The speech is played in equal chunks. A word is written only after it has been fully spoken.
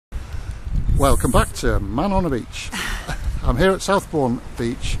Welcome back to Man on a Beach. I'm here at Southbourne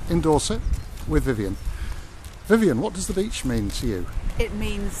Beach in Dorset with Vivien. Vivien, what does the beach mean to you? It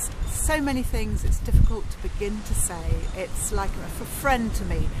means so many things it's difficult to begin to say. It's like a friend to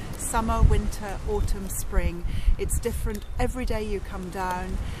me. Summer, winter, autumn, spring. It's different every day you come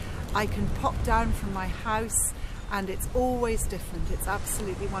down. I can pop down from my house and it's always different. It's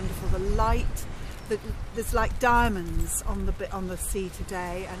absolutely wonderful. The light, there's like diamonds on the sea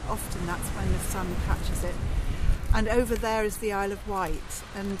today, and often that's when the sun catches it. And over there is the Isle of Wight,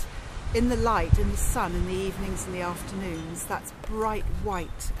 and in the light, in the sun, in the evenings and the afternoons, that's bright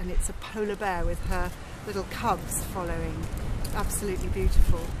white, and it's a polar bear with her little cubs following. Absolutely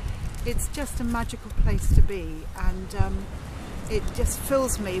beautiful. It's just a magical place to be, and it just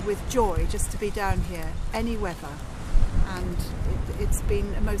fills me with joy just to be down here, any weather. And it's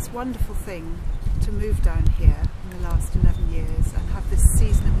been a most wonderful thing to move down here in the last 11 years and have this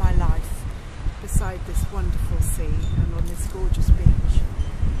season of my life beside this wonderful sea and on this gorgeous beach.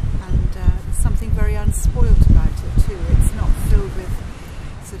 And there's something very unspoilt about it too. It's not filled with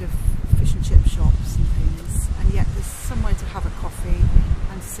sort of fish and chip shops and things, and yet there's somewhere to have a coffee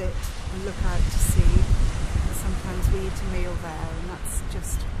and sit and look out to sea, and sometimes we eat a meal there, and that's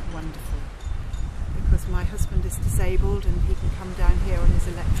just wonderful. Because my husband is disabled and he can come down here on his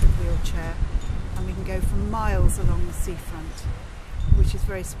electric wheelchair, and we can go for miles along the seafront, which is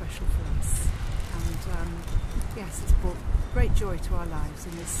very special for us. And yes, it's brought great joy to our lives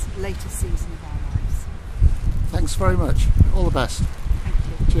in this later season of our lives. Thanks very much. All the best.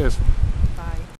 Thank you. Cheers.